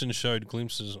Brimson showed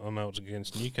glimpses. I know it's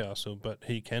against Newcastle, but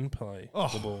he can play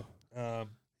the ball.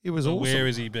 It was But awesome. Where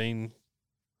has he been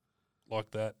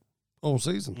like that? All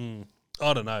season.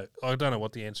 I don't know. I don't know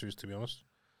what the answer is, to be honest.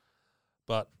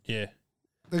 But yeah,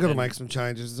 They've got to And- make some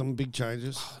changes, some big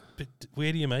changes. but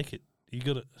where do you make it? You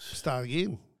got to. Start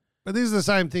again. But this is the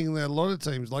same thing that a lot of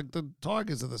teams, like the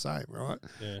Tigers are the same, right?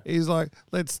 Yeah. He's like,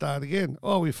 let's start again.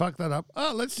 Oh, we fucked that up.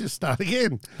 Oh, let's just start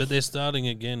again. But they're starting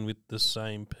again with the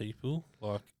same people.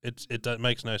 Like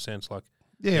makes no sense. Like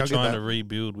Yeah, they're I get trying that. to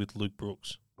rebuild with Luke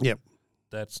Brooks. Yep.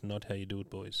 That's not how you do it,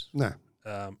 boys. No.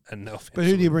 And no offense But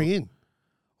who to do you Luke bring Brooks. in?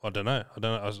 I don't know. I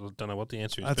don't know what the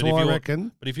answer is. That's but why if I you're,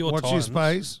 reckon. But if you're Watch Titans, your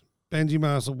space. Benji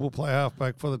Marshall will play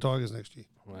halfback for the Tigers next year.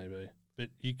 maybe. But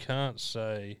you can't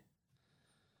say,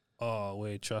 "Oh,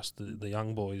 we trust the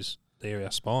young boys. They're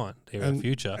our spine. They're our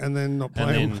future." And then not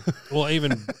play And them. then, well,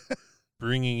 even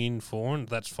bringing in foreign,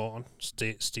 that's fine.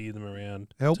 Steer them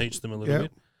around, Help. teach them a little Yep.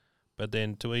 bit. But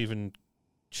then to even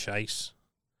chase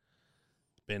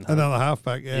Ben Hunt, Another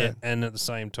halfback, yeah. and at the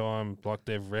same time, like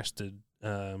they've rested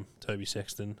Toby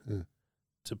Sexton Yeah.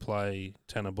 to play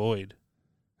Tanner Boyd.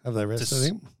 Have they rested Just-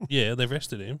 him Yeah, they've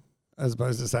rested him. as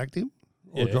opposed to sacked him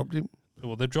or Yeah. dropped him?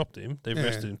 Well, they've dropped him. They've Yeah.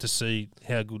 rested him to see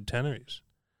how good Tanner is.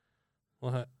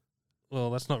 Well,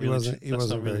 that's not He really. wasn't- he that's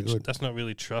wasn't not really. very good. That's not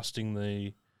really trusting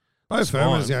the. Bo Spine.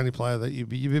 Fermer's the only player that you'd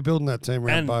be building that team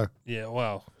around And- Bo, Yeah,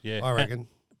 well, yeah. I reckon.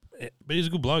 But he's a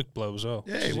good bloke, as well.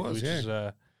 Yeah, he was, Which yeah.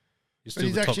 is, He's But still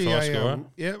he's the top actually try scorer.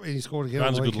 and he scored again.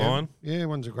 Runs on a the good weekend. line. Yeah,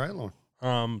 runs a great line.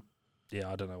 Yeah,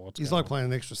 I don't know what's He's going like on. playing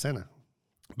an extra centre.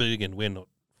 But again, we're not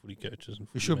footy coaches. And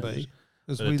We footy should managers. be.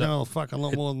 Because But we it do- know a fucking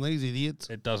lot more than these idiots.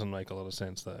 It doesn't make a lot of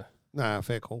sense though. Nah,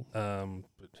 fair call.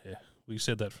 But yeah, we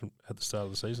said that from at the start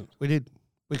of the season. We did.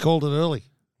 We called it early.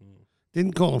 Mm.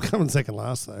 Didn't call him coming second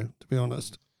last, though, to be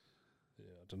honest. Yeah,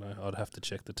 I don't know. I'd have to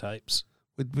check the tapes.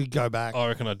 We'd go back. I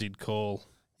reckon I did call.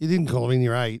 You didn't call him in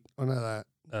your 8. I know that.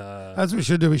 That's what we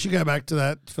should do. We should go back to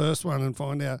that first one and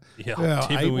find out. Yeah, where our I'm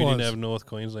tipping 8 we was. didn't have North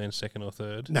Queensland second or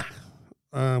third. Nah.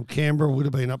 Canberra would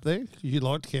have been up there. You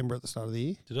liked Canberra at the start of the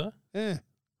year. Did I? Yeah.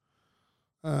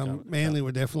 Can't- Manly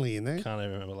were definitely in there. Can't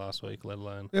even remember last week, let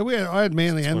alone. Yeah, I had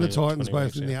Manly and the 20 Titans 20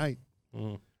 both weeks, in the yeah. 8.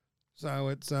 Mm. So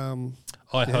it's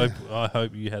I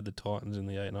hope you had the Titans in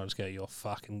the 8 and I just go, you're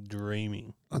fucking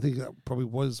dreaming. I think that probably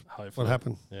was Hopefully. what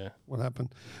happened. Yeah. What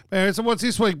happened? So what's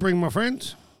this week bring, my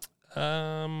friends?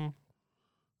 We're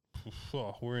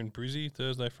in Brizzy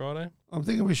Thursday, Friday. I'm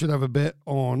thinking we should have a bet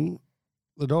on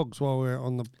the Dogs while we're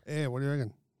on the air. What do you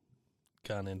reckon?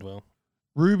 Can't end well.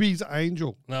 Ruby's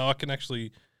Angel. No, I can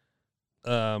actually.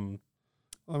 I mean,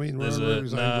 There's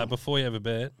Ruby's Angel before you have a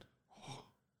bet.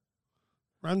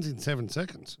 runs in 7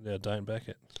 seconds. Yeah, don't back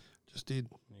it. Just did.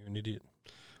 You're an idiot.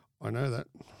 I know that.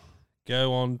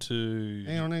 Go on to.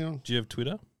 Hang on. Do you have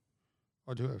Twitter?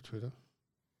 I do have Twitter.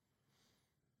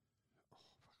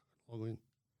 Log in.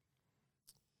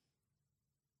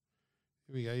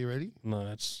 Here we go. You ready? No,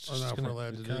 it's I don't know just if we're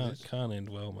allowed to do this. Can't end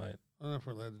well, mate. I don't know if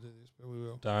we're allowed to do this, but we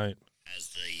will. Don't. As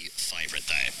the favourite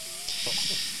there.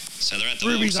 So they're at the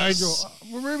Ruby's horses.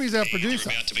 Angel. Well, Ruby's our They're producer.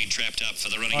 about to be trapped up for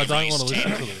the running I of don't race want to 10.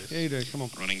 listen to this. Yeah, you do. Come on.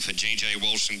 Running for GJ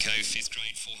Walsh and Co. 5th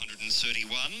grade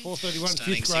 431. 431,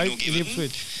 Starting 5th signal grade in given.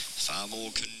 Ipswich. Far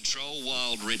more control.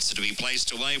 Wild Ritz are to be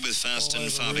placed away with Fast All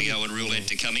and over Fabio and Roulette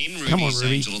to come in. Come on, Ruby's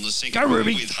Ruby. Angel on the second Go, row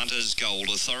Ruby. with Hunter's Gold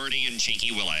Authority and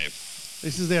Cheeky Willow.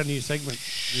 This is our new segment.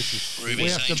 We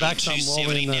Ruby's have to Angel back some while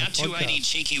we're 270 in the now. 280 podcast.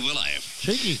 Cheeky Willow.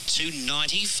 Cheeky.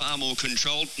 290, far more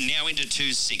control, now into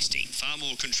 260. Far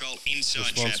more control, inside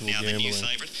trap Responsible now, the new gambling.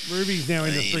 favourite. Ruby's now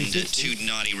into And 360.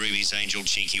 290, Ruby's Angel,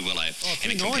 Cheeky Willow. Oh,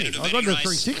 In a 290. competitive I got betting to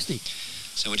race. 360.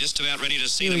 So we're just about ready to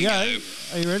see Here we them go.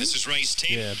 go. Are you ready? This is race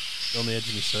 10. Yeah, on the edge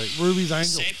of your seat. Ruby's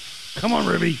Angel. Set, Come on,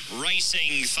 Ruby.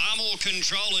 racing, far more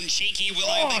control, and Cheeky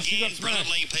Willow Oh, she began got smashed.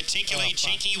 brilliantly, particularly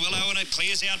Cheeky Willow, and it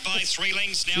clears out by 3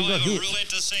 lengths now She got over hit. Roulette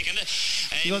to second. And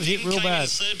got hit then real came bad. in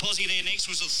third posse there next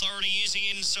was Authority using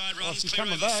inside runs, she's clear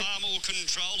coming over back. far more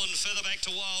control, and further back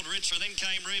to Wild Rich, and then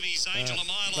came Ruby's Angel, a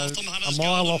mile so off them, Hunter's a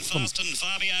mile Gold, off and them. Fast and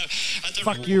Fabio. At the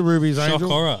Fuck you, Ruby's Shock Angel.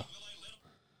 horror.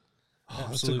 It's a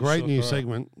Absolute great shock new horror.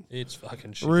 segment. It's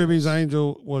fucking shit. Ruby's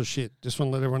Angel was shit. Just want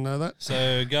to let everyone know that.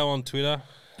 So go on Twitter.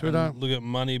 Twitter. and look at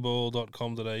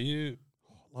moneyball.com.au.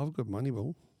 Love good money,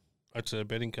 ball. It's a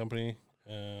betting company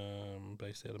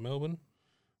based out of Melbourne.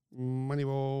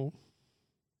 Moneyball.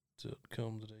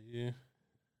 .com.au.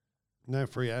 No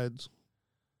free ads.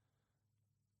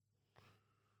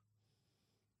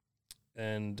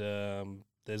 And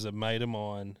there's a mate of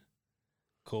mine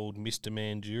called Mr.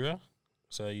 Mandura.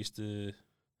 So I used to.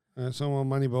 Someone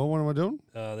Moneyball. What am I doing?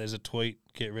 There's a tweet.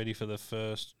 Get ready for the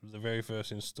very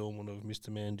first instalment of Mr.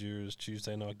 Mandura's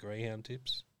Tuesday night greyhound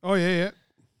tips. Oh, yeah.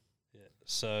 Yeah.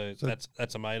 So So-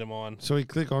 that's a mate of mine. So we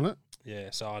click on it. Yeah.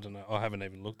 So I don't know. I haven't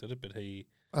even looked at it, but he.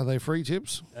 Are they free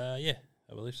tips? Yeah,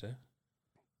 I believe so.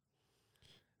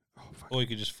 Oh, fuck. Or you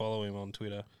could just follow him on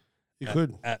Twitter. You at,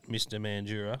 could. at Mr.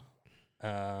 Mandura.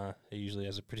 He usually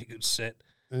has a pretty good set.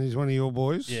 And he's one of your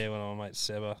boys. Yeah, one of my mates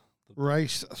Seba.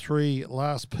 Race 3,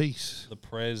 last piece. The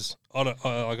Prez. I don't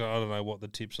know what the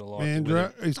tips are like.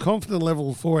 Mandura, he's confident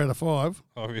level 4 out of 5.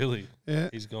 Oh, really? Yeah.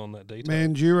 He's gone that detailed.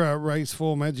 Mandura, race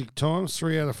 4, Magic Times,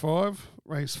 3 out of 5.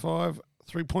 Race 5,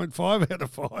 3.5 out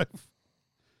of 5.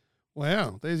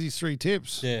 Wow, there's his 3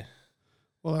 tips. Yeah.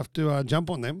 We'll have to jump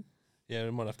on them Yeah,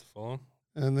 we might have to follow him.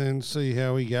 and then see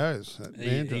how he goes. That He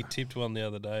Mandura. tipped one the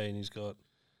other day and he's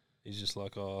just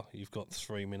like, oh, you've got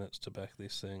 3 minutes to back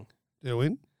this thing. Did I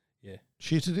win? Yeah.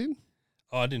 Shit it in?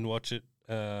 Oh, I didn't watch it.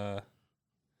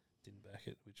 Didn't back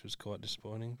it, which was quite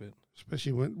disappointing. But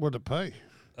Especially when, what did it pay?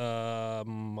 I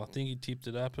think he tipped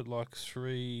it up at like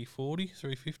 340,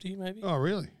 350 maybe. Oh,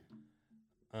 really?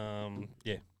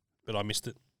 Yeah, but I missed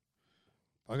it.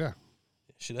 Okay.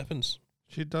 Shit happens.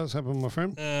 Shit does happen, my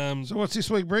friend. So So what's this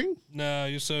week bring? no,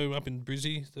 you're so up in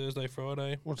Brizzy Thursday,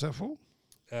 Friday. What's that for?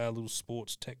 Little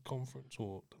sports tech conference,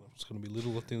 or I don't know if it's going to be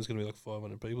little. I think there's going to be like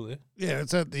 500 people there. Yeah,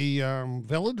 it's at the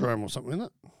Velodrome or something, isn't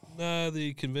it? No,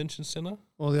 the convention centre.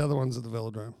 Or the other one's at the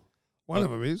Velodrome. One Oh.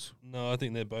 of them is. No, I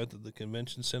think they're both at the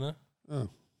convention centre. Oh,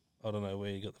 I don't know where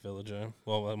you got the velodrome.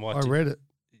 Well, my I read it.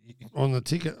 on the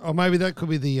ticket. Or maybe that could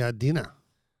be the dinner.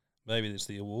 Maybe it's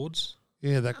the awards.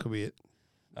 Yeah, that could be it.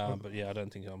 But yeah, I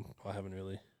don't think I haven't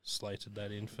really slated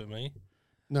that in for me.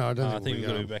 No, I don't I think we've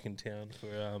got to to be back in town for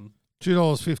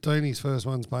 $2.15. His first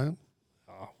one's paying.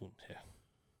 Oh, well, yeah.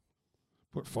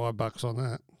 Put $5 on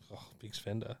that. Oh, big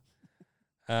spender.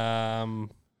 No,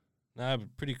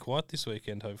 but pretty quiet this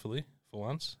weekend, hopefully, for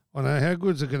once. I know. How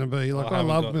good's it going to be? Like, I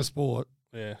love my sport.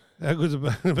 Yeah. How good's it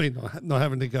going to be not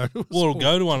having to go to a Well, sport?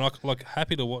 go to one. Like,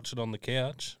 happy to watch it on the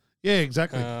couch. Yeah,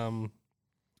 exactly.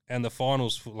 And the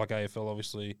finals, for, like AFL,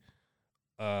 obviously,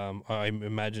 I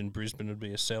imagine Brisbane would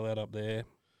be a sellout up there.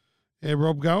 Yeah,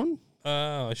 Rob going?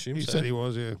 I assume He so. said he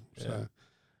was, yeah. So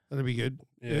that'll be good.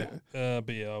 Yeah.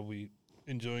 But yeah, I'll be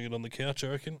enjoying it on the couch, I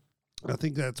reckon. I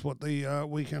think that's what the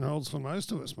weekend holds for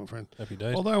most of us, my friend. Happy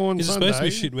days. Although on Is it Sunday, supposed to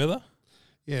be shit weather?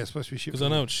 Yeah, it's supposed to be shit. Because I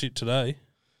know it's shit today.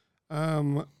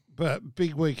 But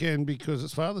big weekend because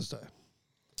it's Father's Day.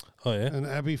 Oh, yeah? And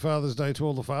happy Father's Day to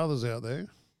all the fathers out there.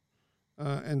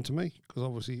 And to me, because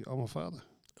obviously I'm a father.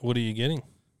 What are you getting?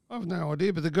 I have no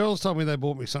idea, but the girls told me they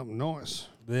bought me something nice.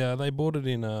 Yeah, they bought it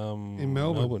in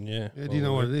Melbourne. yeah. Yeah, do you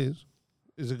know what it is?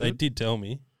 Is it good? They did tell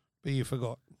me. But you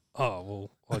forgot. Oh,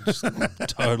 well, I just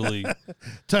totally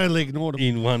ignored them.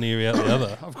 in one ear out the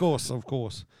other. Of course.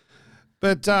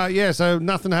 But, yeah, so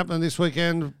nothing happening this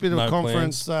weekend. Bit of a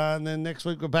conference, and then next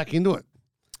week we're back into it.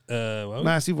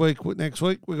 Massive week next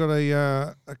week. We've got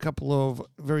a couple of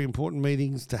very important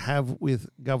meetings to have with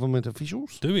government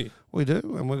officials. Do we? We do,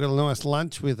 and we've got a nice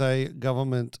lunch with a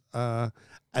government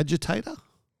agitator.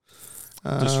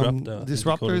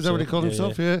 Disruptor, is that what he called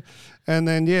himself? Yeah. And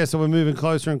then, so we're moving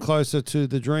closer and closer to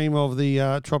the dream of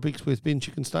the Tropics with Bin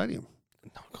Chicken Stadium.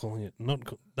 Not calling it.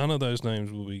 None of those names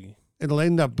will be. It'll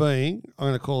end up being, I'm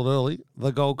going to call it early,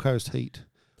 the Gold Coast Heat.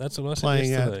 That's what I said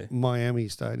playing yesterday. At Miami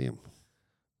Stadium.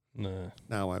 No, it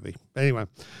won't be. Anyway,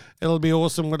 it'll be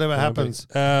awesome, whatever happens.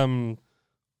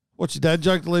 What's your dad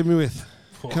joke to leave me with?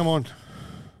 Come on.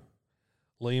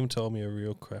 Liam told me a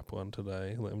real crap one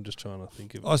today. I'm just trying to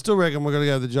think of it. I still reckon we're going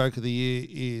to go the joke of the year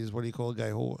is, what do you call a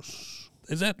gay horse?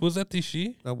 Was that this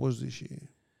year? That was this year.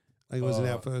 I think it was in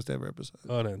our first ever episode.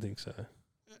 I don't think so.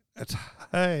 It's,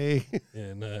 hey.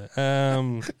 Yeah, no.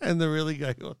 And the really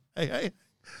gay horse. Hey.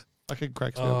 I can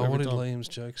crack me up every what did time. Liam's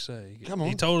joke say? Come on.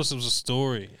 He told us it was a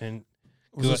story. And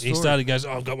he started, goes,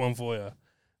 I've got one for you. And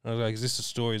I was like, is this a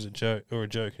story, is it a joke, or a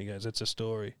joke? And he goes, it's a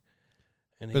story.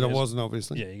 And but it wasn't,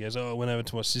 obviously. Yeah, he goes, I went over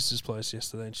to my sister's place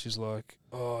yesterday, and she's like,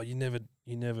 oh, you never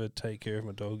take care of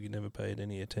my dog. You never paid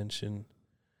any attention.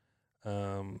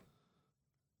 You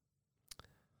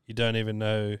don't even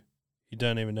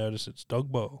notice it's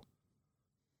dog bowl.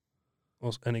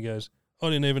 And he goes, I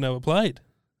didn't even know it played.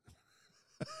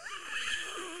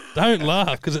 Don't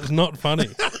laugh, because it's not funny.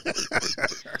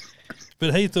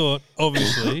 But he thought,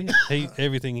 obviously,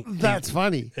 That's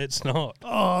funny. It's not.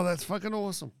 Oh, that's fucking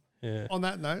awesome. Yeah. On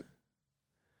that note.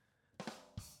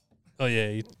 Oh,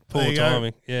 yeah, poor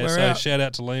timing. Yeah, We're so out. shout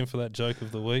out to Liam for that joke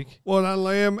of the week. Well done,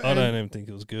 Liam. I don't even think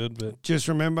it was good, but just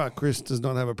remember, Chris does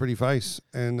not have a pretty face,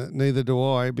 and neither do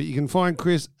I. But you can find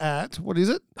Chris at, what is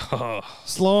it?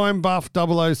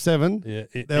 Slimebuff007. Yeah,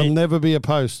 There'll never be a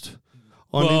post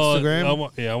on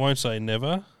Instagram. I won't say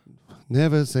never.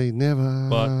 Never say never.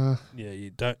 But yeah, you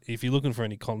don't. If you're looking for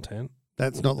any content,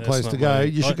 that's not the place to go.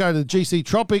 You should go to GC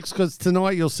Tropics, because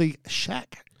tonight you'll see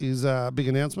Shaq is a big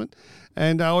announcement.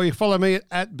 And or you follow me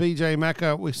at BJ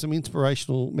Macca with some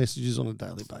inspirational messages on a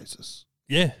daily basis.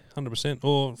 Yeah, 100%.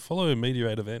 Or follow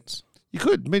Meteorate Events. You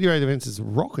could. Meteorate Events is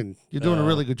rocking. You're doing a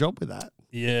really good job with that.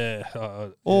 Yeah.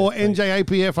 Or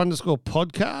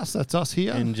NJAPF_podcast. That's us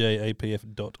here.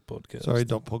 NJAPF.podcast. Sorry,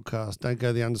 .podcast. Don't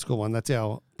go the underscore one. That's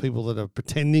our people that are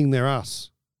pretending they're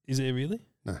us. Is it really?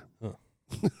 No. Oh.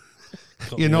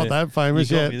 You're not that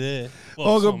famous yet. Me there. Well,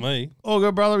 All it's good, not me. All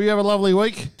good, brother. You have a lovely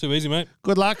week. Too easy, mate.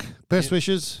 Good luck. Best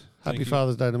wishes. Happy you.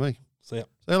 Father's Day to me. See ya.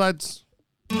 See you, lads.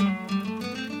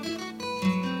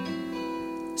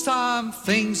 Some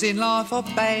things in life are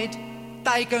bad.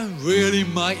 They can really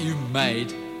make you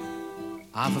mad.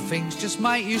 Other things just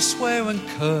make you swear and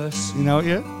curse. You know it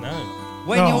yet? No.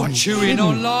 When you're chewing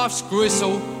on life's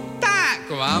gristle, don't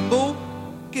grumble.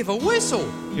 Give a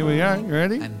whistle. Here we go. You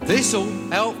ready? And this'll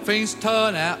help things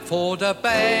turn out for the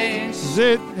best. This is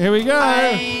it. Here we go.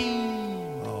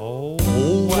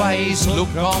 Always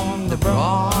look on the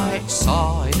bright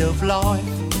side of life.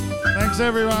 Thanks,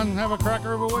 everyone. Have a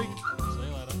cracker of a week.